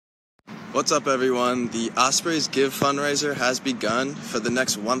What's up, everyone? The OspreysGive fundraiser has begun. For the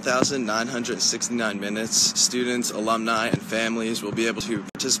next 1,969 minutes, students, alumni, and families will be able to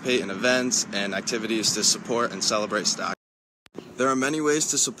participate in events and activities to support and celebrate Stockton. There are many ways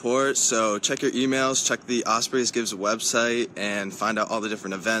to support, so check your emails, check the OspreysGive's website, and find out all the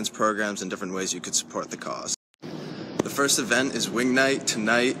different events, programs, and different ways you could support the cause. The first event is Wing Night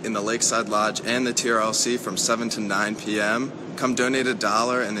tonight in the Lakeside Lodge and the TRLC from 7 to 9 p.m. Come donate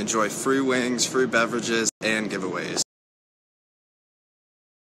 $1 and enjoy free wings, free beverages, and giveaways.